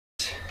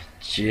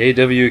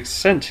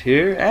JW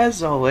here,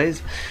 as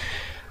always,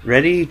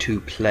 ready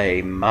to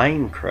play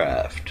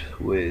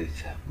Minecraft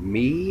with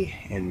me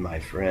and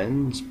my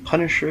friends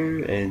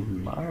Punisher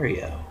and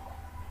Mario.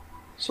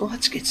 So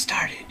let's get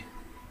started,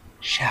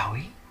 shall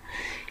we?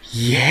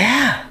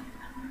 Yeah!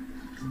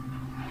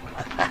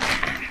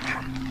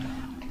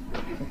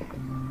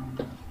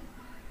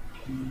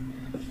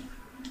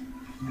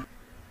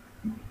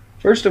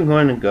 First I'm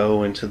going to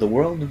go into the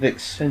world of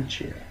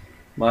Yngmario,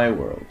 my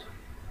world.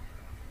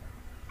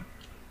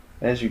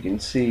 As you can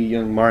see,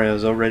 young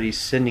Mario's already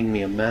sending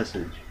me a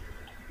message.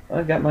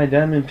 I got my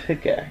diamond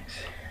pickaxe.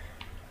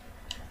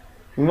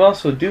 We've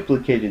also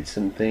duplicated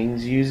some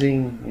things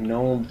using an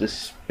old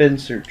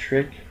dispenser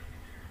trick.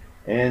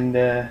 And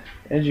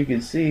as you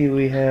can see,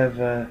 we have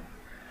a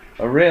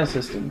rail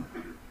system.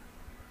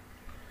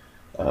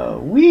 Oh!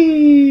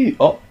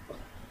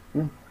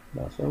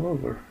 That fell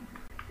over.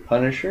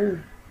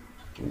 Punisher,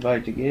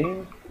 invite to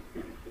game.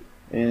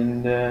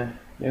 And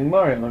young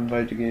Mario,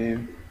 invite to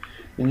game.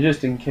 And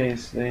just in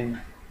case they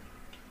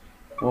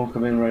won't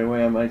come in right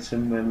away, I might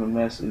send them a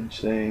message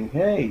saying,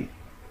 "Hey,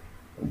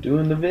 I'm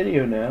doing the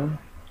video now.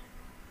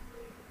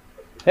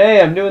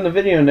 Hey, I'm doing the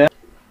video now."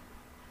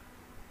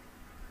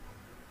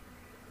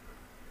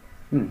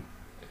 I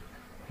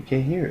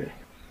can't hear it.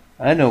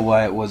 I know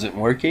why it wasn't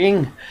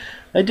working.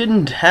 I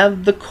didn't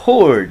have the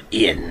cord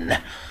in.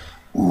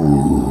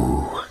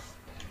 Ooh.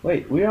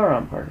 Wait, we are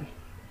on party.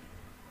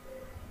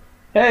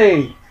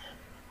 Hey!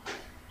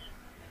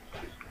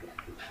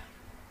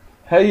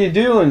 How you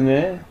doing,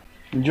 man?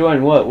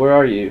 Enjoying what? Where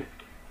are you?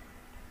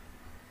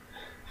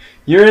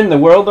 You're in the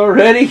world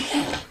already?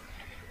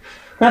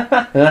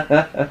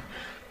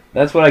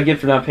 That's what I get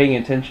for not paying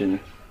attention.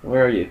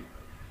 Where are you?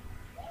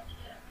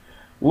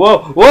 Whoa!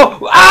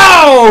 Whoa!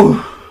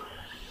 Ow!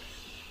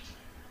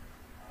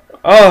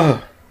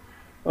 Oh!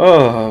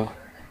 Oh!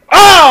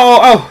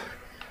 Oh!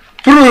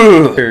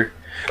 Oh!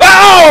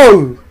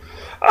 Oh!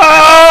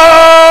 Oh!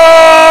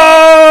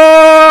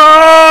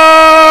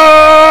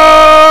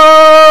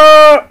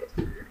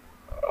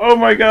 Oh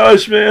my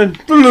gosh, man!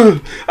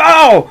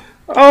 Ow!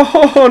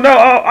 Oh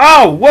no!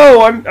 Ow!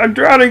 Whoa! I'm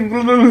drowning!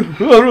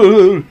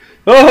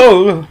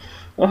 Oh!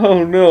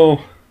 Oh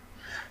no!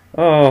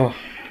 Oh!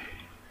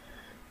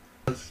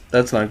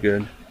 That's not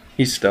good.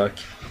 He's stuck.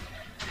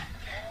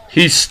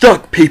 He's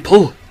stuck,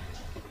 people.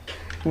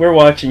 We're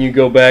watching you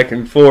go back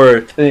and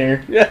forth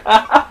there.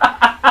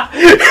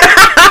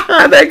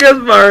 There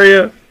goes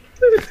Mario.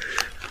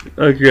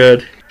 Oh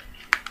good.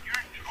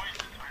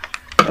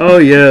 Oh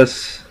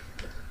yes.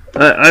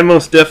 I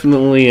most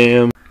definitely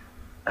am.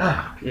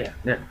 Ah, yeah,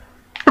 yeah.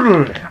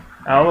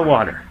 Out of the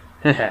water.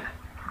 What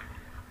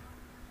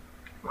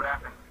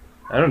happened?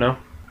 I don't know.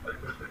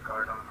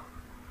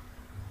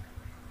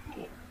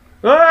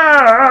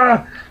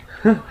 Ah!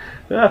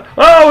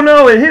 Oh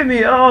no, it hit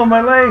me! Oh,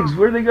 my legs!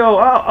 Where'd they go?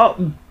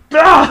 Oh,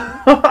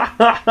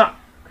 oh.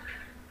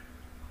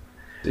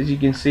 As you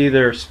can see,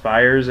 there are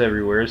spires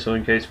everywhere, so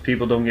in case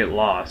people don't get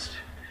lost.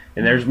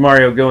 And there's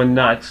Mario going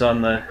nuts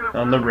on the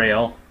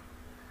rail.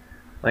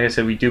 Like I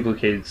said, we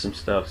duplicated some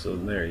stuff, so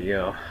there you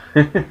go.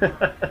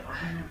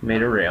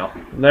 Made a rail.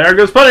 There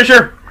goes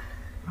Punisher!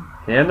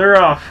 And they're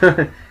off.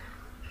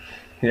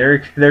 There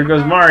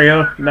goes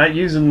Mario, not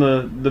using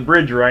the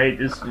bridge right.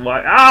 Just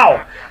like,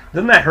 ow!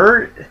 Doesn't that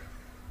hurt?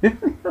 Ow!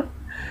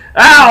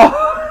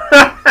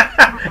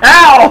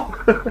 Ow!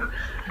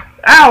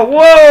 Ow!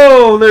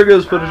 Whoa! There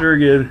goes Punisher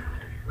again.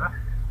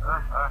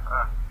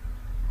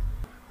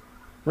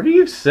 What are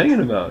you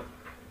singing about?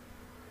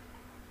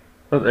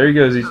 Oh, there he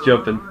goes. He's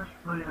jumping.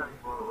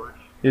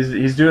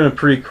 He's doing a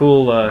pretty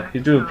cool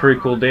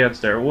dance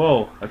there.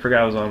 Whoa! I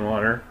forgot I was on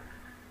water.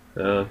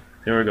 Here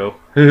we go.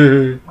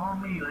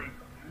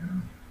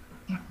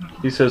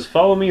 He says,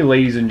 "Follow me,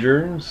 ladies and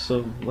germs."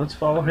 So let's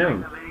follow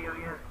him.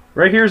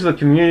 Right here's the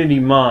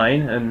community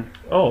mine, and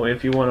oh,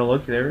 if you want to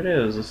look, there it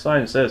is. The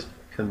sign says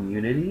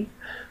community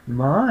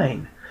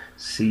mine.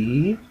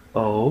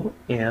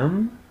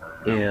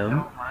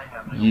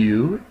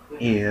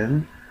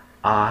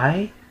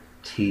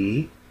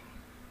 COMMUNITY.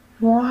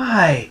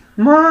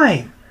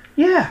 Mine.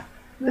 Yeah,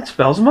 that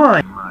spells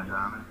mine.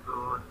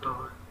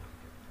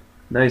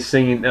 Nice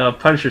singing.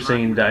 Punisher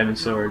singing Dymond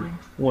Sword.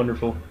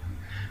 Wonderful.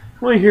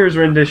 Well, here's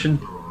rendition.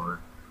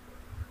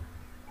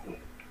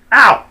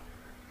 Ow!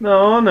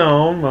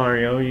 No,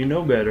 Mario, you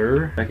know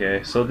better.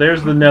 Okay, so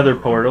there's the nether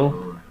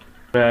portal.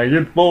 I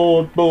get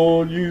bored,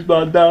 use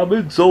my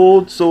diamond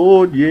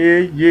sword, yeah.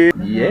 Yeah.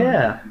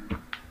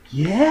 Yeah.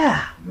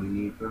 Yeah.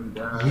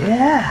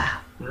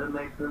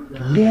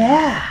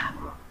 Yeah.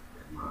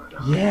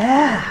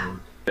 Yeah.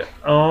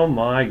 Oh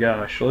my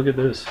gosh, look at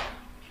this.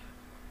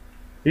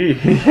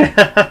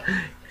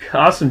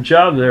 Awesome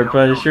job there,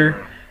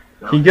 Punisher.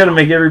 You gotta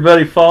make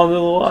everybody fall into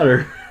the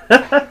water.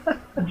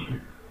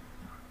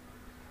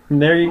 And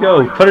there you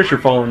go, Punisher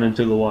falling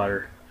into the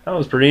water. That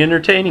was pretty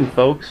entertaining,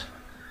 folks.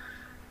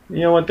 You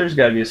know what? There's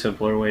got to be a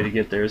simpler way to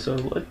get there.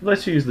 So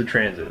let's use the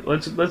transit.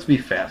 Let's be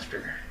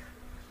faster.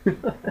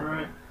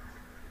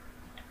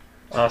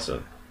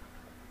 Awesome.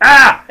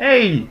 Ah!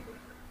 Hey!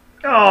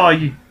 Oh,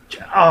 you.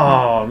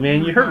 Oh,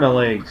 man, you hurt my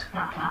legs.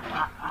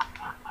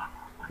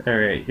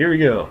 Alright, here we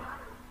go.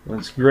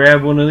 Let's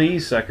grab one of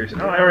these suckers.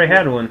 Oh, I already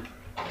had one.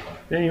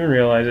 Didn't even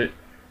realize it.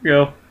 Here we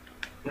go.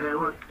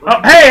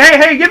 Oh,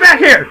 hey, get back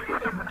here!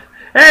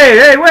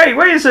 Hey,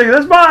 wait a second,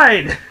 that's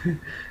mine!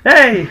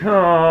 Hey,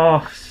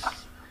 oh.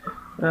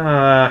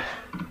 I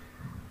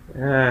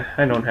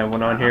don't have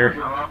one on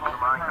here.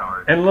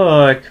 And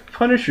look,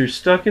 Punisher's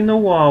stuck in the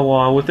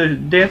wah-wah with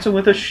dancing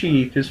with a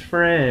sheep, his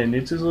friend.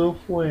 It's his little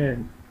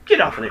friend.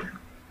 Get off of there.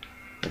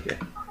 Okay.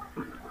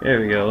 There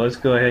we go. Let's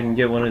go ahead and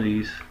get one of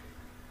these.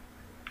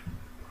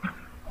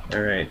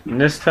 Alright. And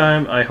this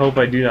time, I hope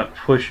I do not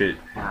push it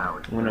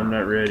when I'm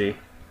not ready.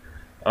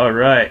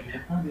 Alright.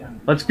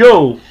 Let's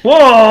go!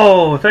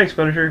 Whoa! Thanks,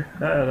 Punisher.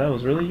 That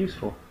was really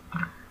useful.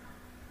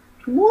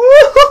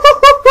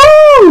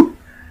 Woo-hoo-hoo-hoo-hoo!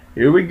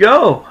 Here we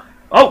go.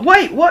 Oh,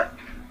 wait, what?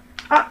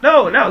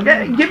 No,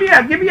 get me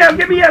out.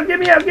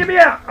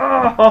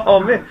 Oh,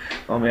 man.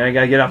 Oh, man, I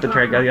gotta get off the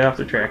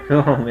track.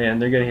 Oh, man,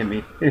 they're gonna hit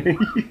me.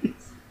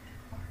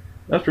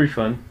 That's pretty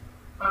fun.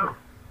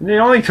 It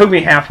only took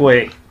me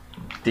halfway.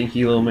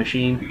 Stinky little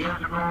machine.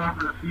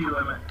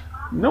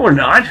 No, we're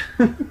not.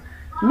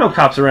 No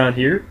cops around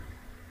here.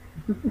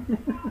 This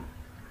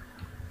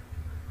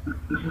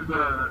is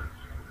the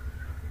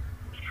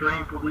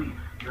train police.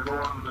 You're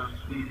going to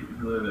speed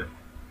limit.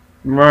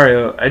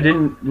 Mario,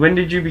 when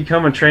did you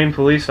become a trained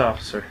police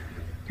officer?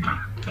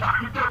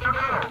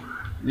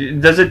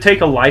 Does it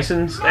take a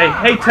license?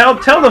 Hey, tell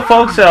the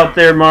folks out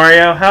there,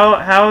 Mario,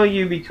 how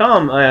you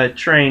become a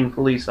trained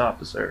police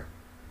officer.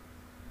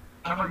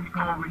 How about you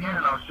come over here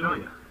and I'll show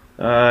you?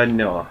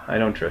 No, I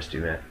don't trust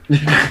you, man.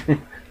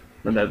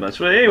 Not that much.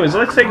 But anyways,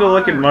 let's take a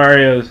look at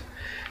Mario's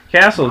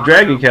castle,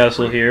 Dragon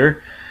Castle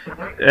here.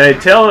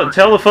 Tell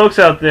the folks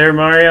out there,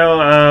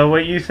 Mario,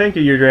 what you think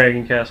of your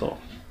Dragon Castle.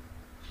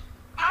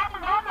 I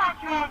love my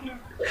dragon.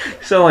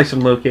 Sound like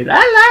some little kid.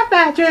 I love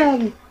my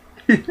dragon.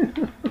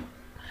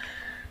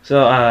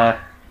 So,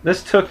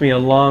 this took me a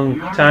long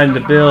time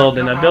to build,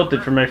 and I built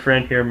it for my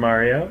friend here,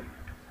 Mario.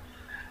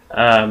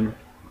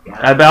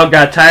 I about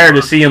got tired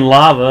of seeing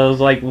lava. It was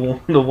like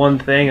the one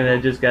thing, and I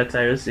just got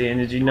tired of seeing.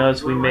 Did you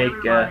notice we make?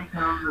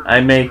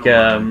 I make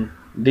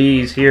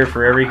these here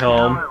for every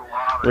home,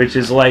 which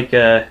is like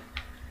a,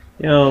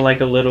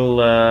 like a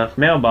little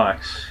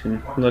mailbox.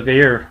 And look at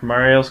here,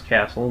 Mario's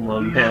castle.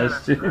 Love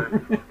has.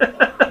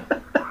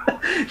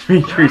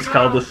 Dimitri's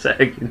cul-de-sac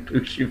in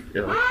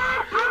Bushyville.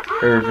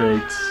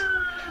 Perfect.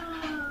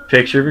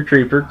 Picture of a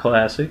creeper,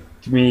 classic.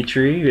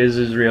 Dimitri is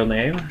his real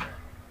name.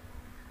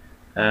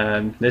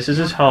 This is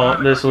his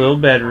home, this little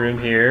bedroom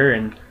here,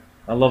 and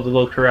I love the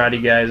little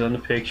karate guys on the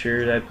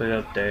picture that I put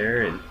up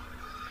there. And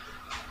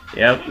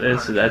yep,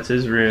 that's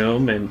his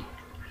room. And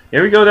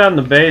here we go down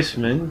the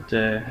basement,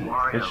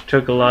 which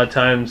took a lot of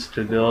times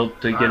to build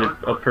to get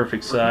a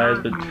perfect size.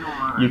 But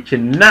you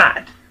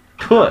cannot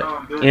put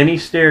any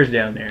stairs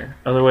down there,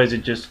 otherwise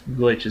it just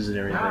glitches and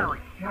everything.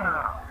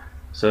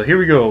 So here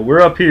we go. We're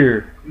up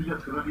here. You're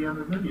just gonna be on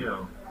the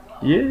video.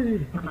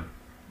 Yay!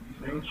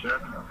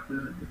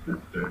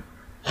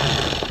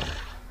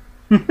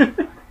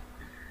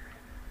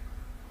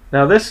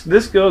 Now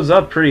this goes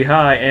up pretty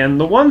high, and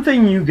the one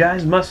thing you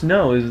guys must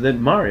know is that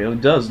Mario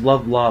does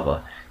love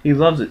lava. He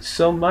loves it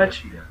so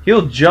much,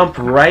 he'll jump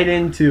right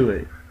into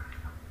it.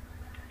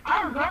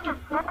 I love it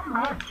so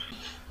much.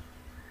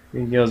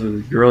 He goes with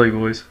his girly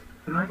voice.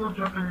 Can I go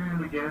jump in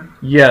it again?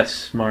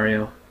 Yes,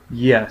 Mario.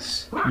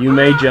 Yes, you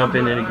may jump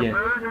in it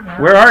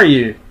again.Here are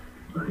you?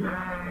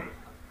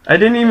 I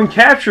didn't even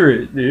capture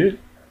it, dude.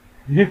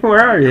 Where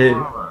are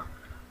you?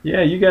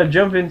 Yeah, you gotta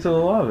jump into the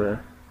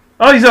lava.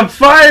 Oh, he's on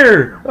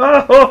fire!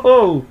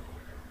 Oh!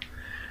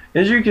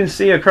 As you can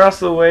see across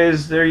the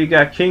ways, there you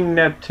got King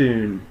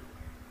Neptune.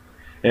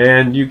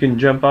 And you can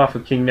jump off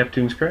of King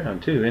Neptune's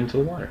crown, too, into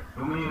the water.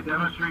 Want me to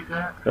demonstrate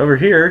that? Over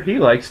here, he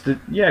likes to...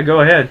 Yeah,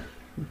 go ahead.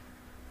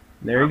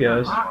 There he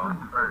goes.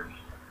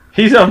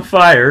 He's on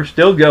fire,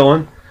 still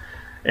going.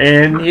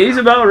 And he's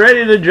about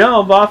ready to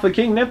jump off of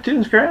King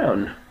Neptune's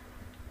crown.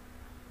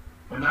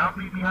 And I'll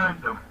be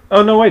behind him.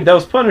 Oh, no, wait, that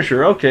was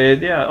Punisher. Okay,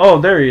 yeah. Oh,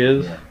 there he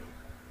is.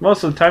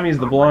 Most of the time, he's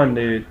the blonde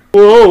dude.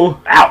 Whoa!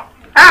 Ow!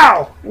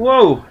 Ow!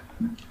 Whoa!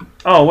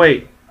 Oh,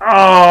 wait.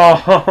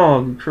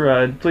 Oh,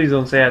 crud. Please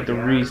don't say I have to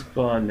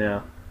respawn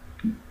now.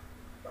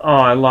 Oh,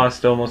 I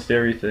lost almost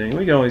everything.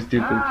 We can always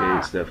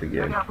duplicate stuff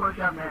again.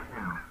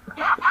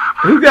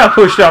 Who got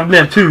pushed off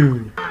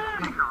Neptune?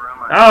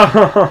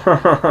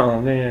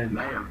 Oh, man.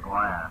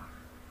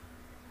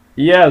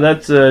 Yeah,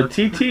 that's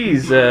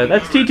TT's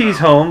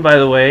home, by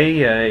the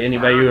way.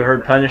 Anybody who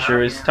heard Punisher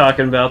was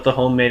talking about the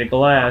home made of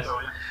glass.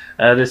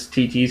 This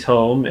TT's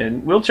home,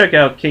 and we'll check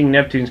out King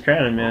Neptune's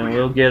crown, man.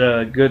 We'll get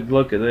a good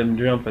look at them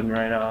jumping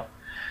right off.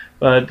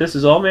 But this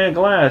is all made of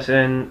glass,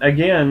 and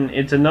again,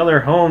 it's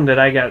another home that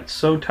I got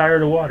so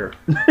tired of water.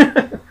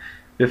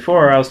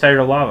 Before, I was tired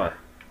of lava.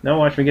 Now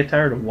watch me get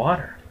tired of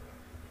water.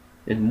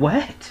 And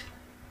wet.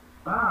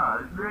 Ah,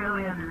 it's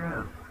really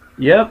underground.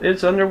 Yep,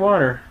 it's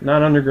underwater,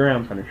 not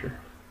underground, Punisher.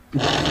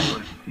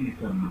 Oh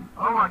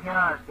my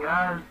gosh,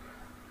 guys.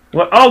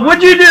 What? Oh,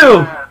 what'd you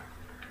do?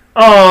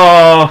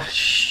 Oh,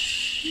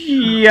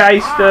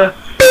 Yista.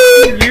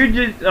 You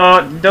just,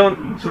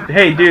 don't,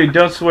 hey dude,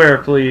 don't swear,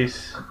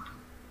 please.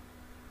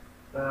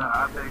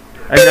 I think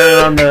I got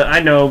it on the, I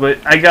know, but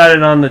I got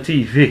it on the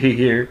TV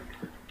here.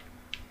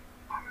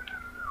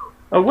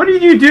 Oh, what are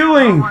you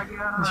doing?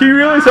 Do you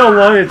realize how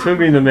long it took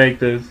me to make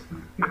this?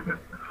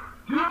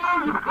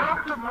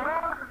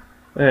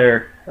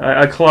 There,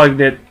 I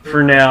clogged it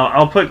for now.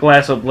 I'll put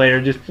glass up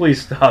later, just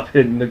please stop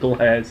hitting the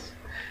glass.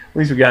 At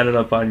least we got it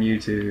up on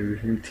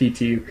YouTube.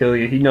 TT will kill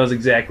you. He knows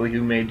exactly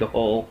who made the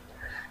hole.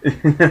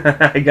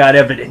 I got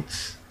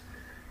evidence.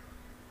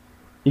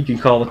 You can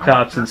call the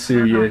cops and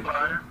sue you.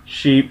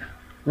 Sheep.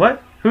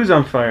 What? Who's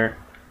on fire?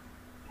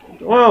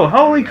 Whoa,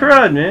 holy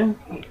crud, man.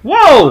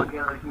 Whoa!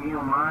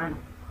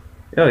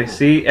 Oh, you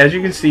see, as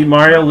you can see,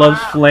 Mario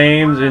loves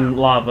flames and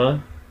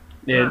lava.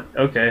 Yeah,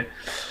 okay.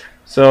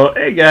 So,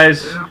 hey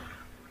guys.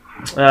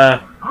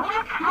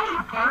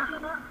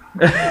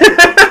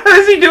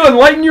 Is he doing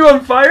lighting you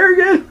on fire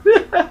again?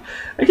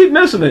 I keep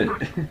missing it.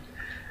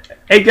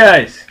 Hey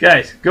guys,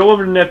 go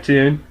over to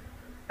Neptune,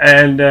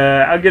 and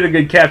I'll get a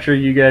good capture of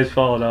you guys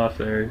falling off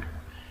there.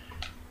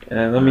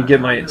 And let me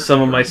get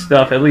some of my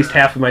stuff, at least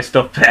half of my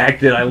stuff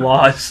back that I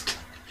lost.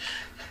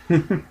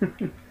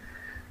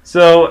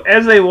 So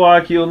as they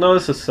walk, you'll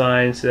notice a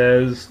sign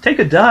says, "Take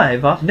a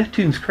dive off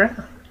Neptune's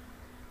crown."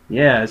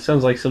 Yeah, it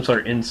sounds like some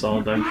sort of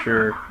insult, I'm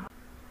sure.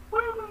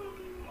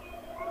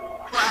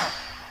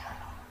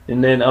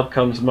 And then up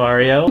comes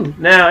Mario.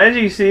 Now, as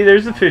you see,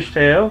 there's the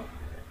fishtail.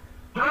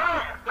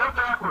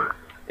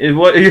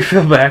 What, you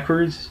fell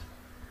backwards?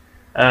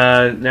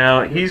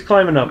 Now, he's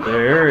climbing up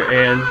there,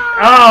 and...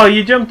 Oh,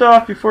 you jumped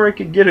off before I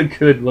could get a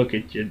good look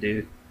at you,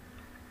 dude.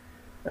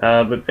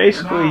 But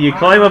basically, you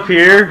climb up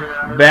here,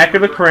 back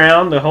of the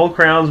crown. The whole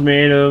crown's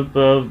made of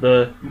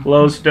the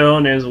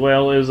glowstone as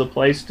well as a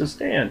place to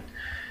stand.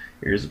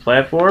 Here's the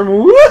platform.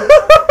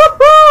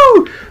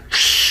 Woo-hoo-hoo-hoo!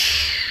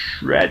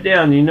 Right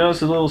down. You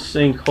notice a little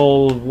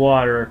sinkhole of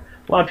water.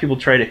 A lot of people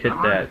try to hit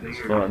that. It's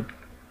fun.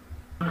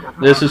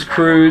 This is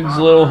Crude's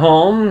little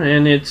home,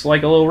 and it's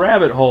like a little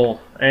rabbit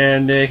hole.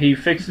 And he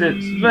fixed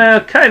it,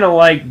 well, kind of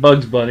like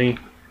Bugs Bunny.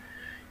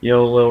 You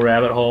know, a little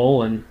rabbit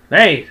hole. And,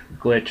 hey,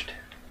 glitched.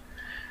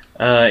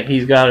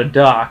 He's got a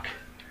dock.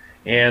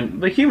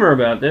 And the humor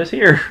about this,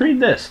 here,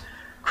 read this.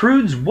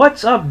 Crude's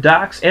What's Up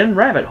Docks and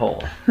Rabbit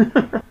Hole.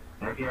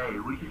 Okay,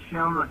 we should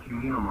show him the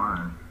communal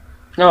mine.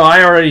 Oh,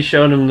 I already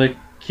showed him the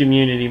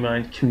community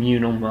mine,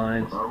 communal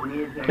mines.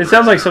 It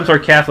sounds like some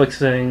sort of Catholic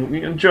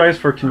saying, joy us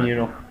for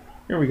communal.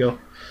 Here we go.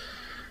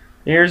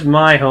 Here's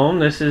my home.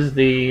 This is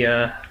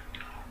the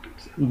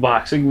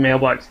mailbox.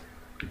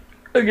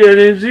 Again,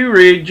 as you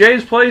read,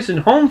 Jay's Place and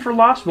Home for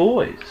Lost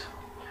Boys.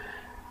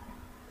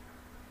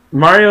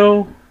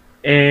 Mario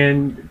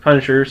and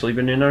Punisher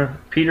sleeping in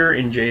Peter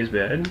and Jay's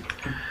bed.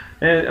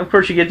 And of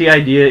course you get the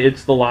idea,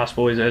 it's the Lost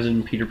Boys as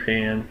in Peter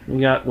Pan.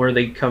 We got where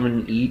they come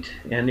and eat,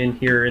 and in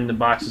here in the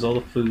box is all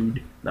the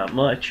food. Not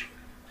much.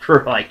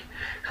 For like,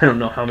 I don't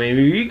know how many.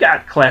 You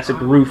got classic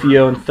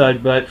Rufio and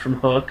Thudbutt from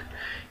Hook.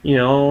 You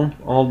know,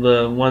 all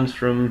the ones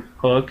from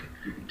Hook.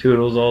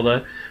 Toodles, all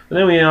that. But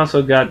then we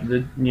also got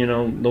the, you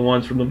know, the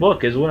ones from the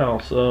book as well.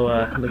 So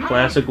the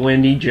classic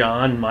Wendy,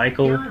 John,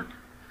 Michael.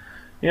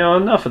 You know,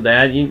 enough of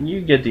that.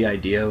 You get the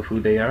idea of who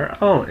they are.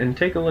 Oh, and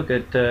take a look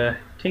at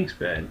Tink's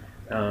bed.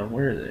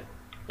 Where is it?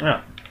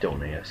 Oh,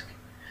 don't ask.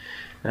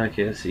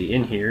 Okay, let's see.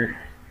 In here.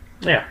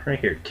 Yeah, right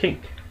here. Tink.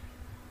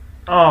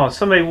 Oh,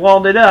 somebody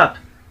walled it up.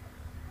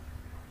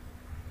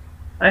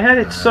 I had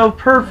it so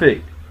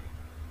perfect.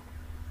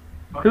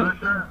 Who?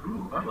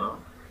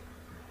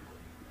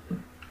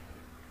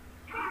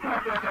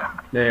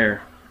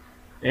 There.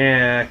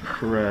 Yeah,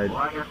 crud.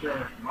 Like I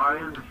said,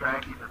 Mario's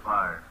attracted to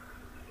fire.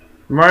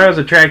 Mario's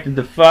attracted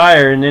to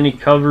fire, and then he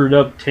covered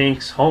up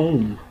Tink's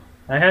home.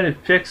 I had it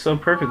fixed so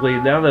perfectly,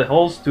 now the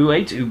hole's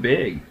way too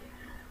big.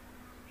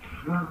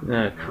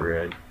 Ah,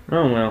 crud.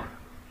 Oh well.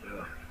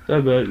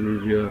 Here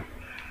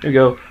we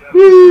go.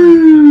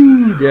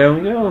 Woo! Down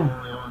we go.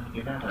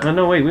 Oh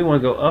no, wait, we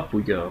want to go up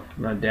we go,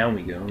 not down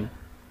we go.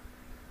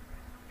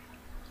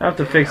 I'll have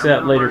to fix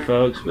that later,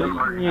 folks, but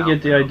you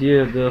get the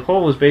idea. The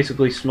hole is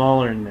basically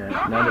smaller than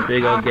that, not a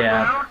big old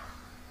gap.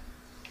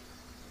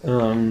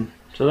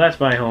 So that's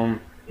my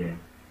home.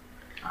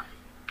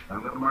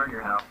 I'm gonna burn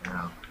your house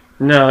now.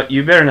 No,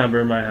 you better not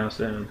burn my house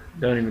down.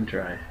 Don't even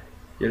try.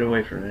 Get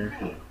away from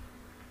there.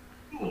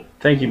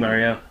 Thank you,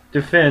 Mario.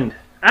 Defend.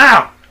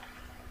 Ow!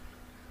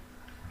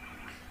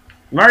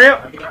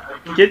 Mario!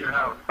 Get...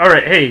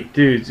 Alright, hey,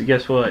 dudes,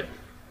 guess what?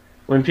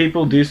 When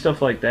people do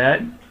stuff like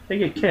that, they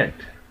get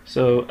kicked.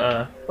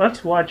 So,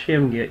 let's watch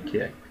him get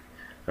kicked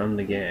from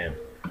the game.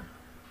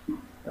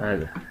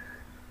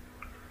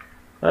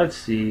 Let's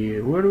see,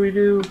 what do we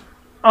do?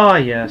 Ah,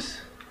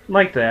 yes,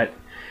 like that.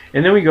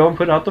 And then we go and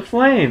put out the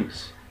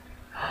flames.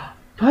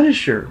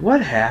 Punisher,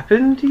 what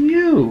happened to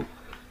you?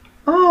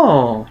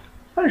 Oh,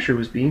 Punisher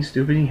was being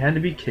stupid and he had to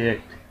be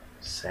kicked.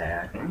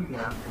 Sad.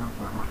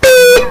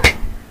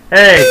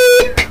 Hey!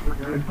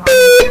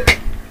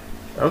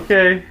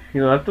 Okay,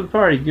 you left the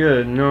party.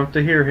 Good. You don't have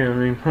to hear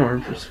him anymore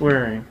for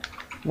swearing.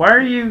 Why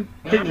are you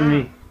hitting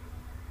me?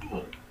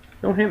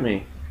 Don't hit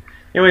me.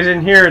 Anyways,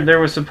 in here there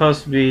was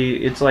supposed to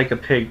be. It's like a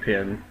pig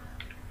pen,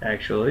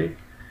 actually,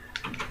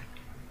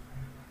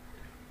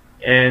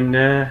 and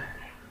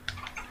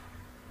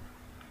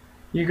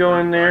you go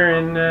in there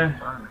and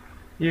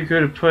you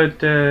could have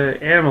put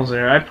animals in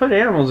there. I put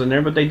animals in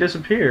there, but they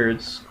disappear.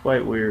 It's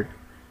quite weird.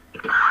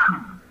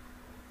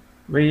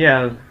 But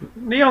yeah,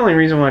 the only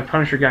reason why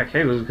Punisher got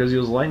kicked was because he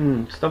was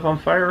lighting stuff on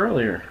fire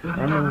earlier.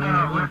 I don't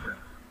know.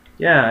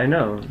 Yeah, I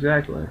know,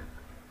 exactly.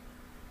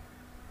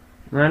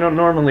 And I don't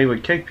normally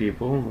would kick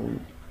people.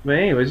 But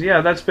anyways,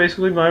 yeah, that's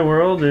basically my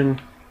world,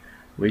 and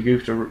we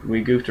goofed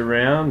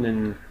around,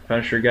 and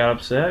Punisher got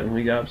upset, and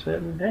we got upset,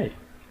 and hey,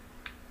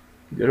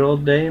 good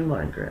old day in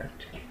Minecraft.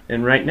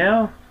 And right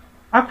now,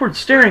 awkward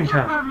staring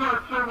time. I'm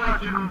not so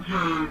watching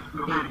today's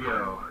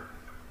video.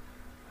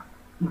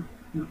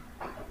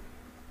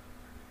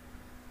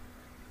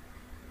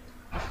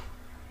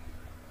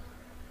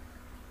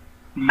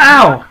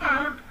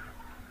 Ow!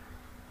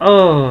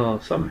 Oh,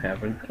 something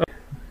happened.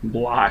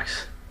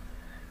 Blocks.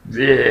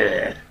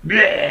 Bleh,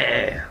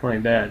 bleh,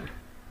 like that.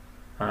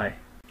 Hi.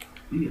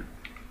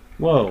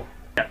 Whoa.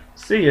 Yeah,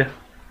 see ya.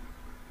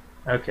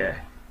 Okay.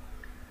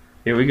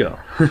 Here we go.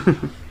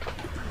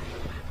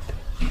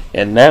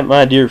 And that,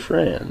 my dear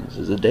friends,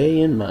 is a day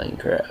in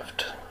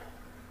Minecraft.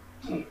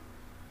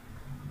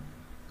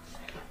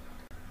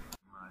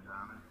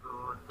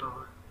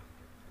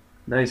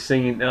 Nice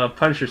singing,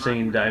 Punisher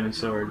singing Dymond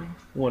Sword.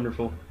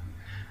 Wonderful.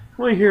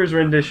 Well, here's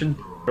rendition.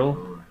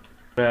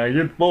 I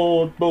get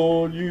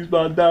bored, use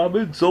my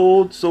diamond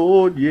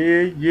sword,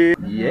 yeah, yeah.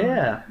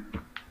 Yeah.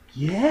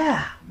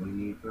 Yeah.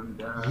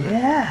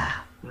 Yeah.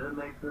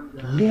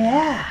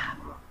 Yeah.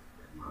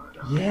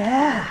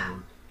 Yeah.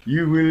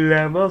 You will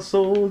have my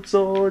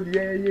sword,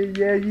 yeah, yeah,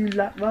 yeah. You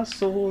like my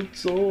sword.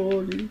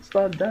 It's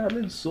my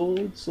diamond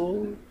sword.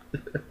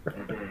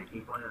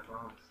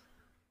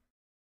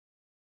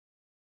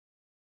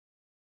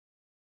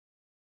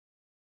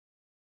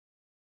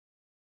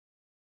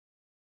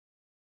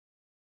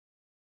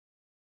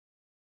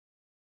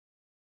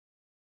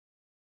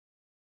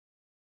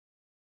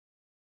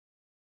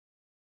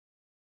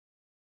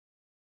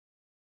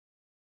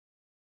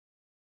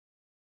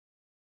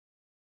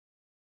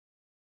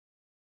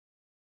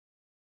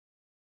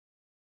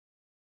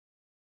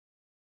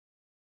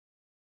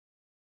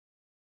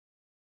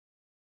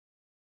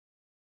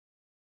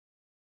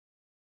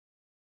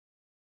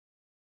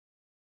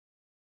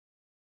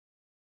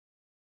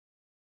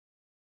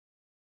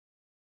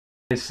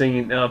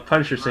 Singing,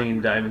 Punisher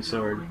singing Dymond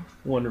Sword.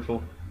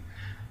 Wonderful.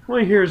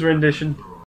 Well, here's rendition.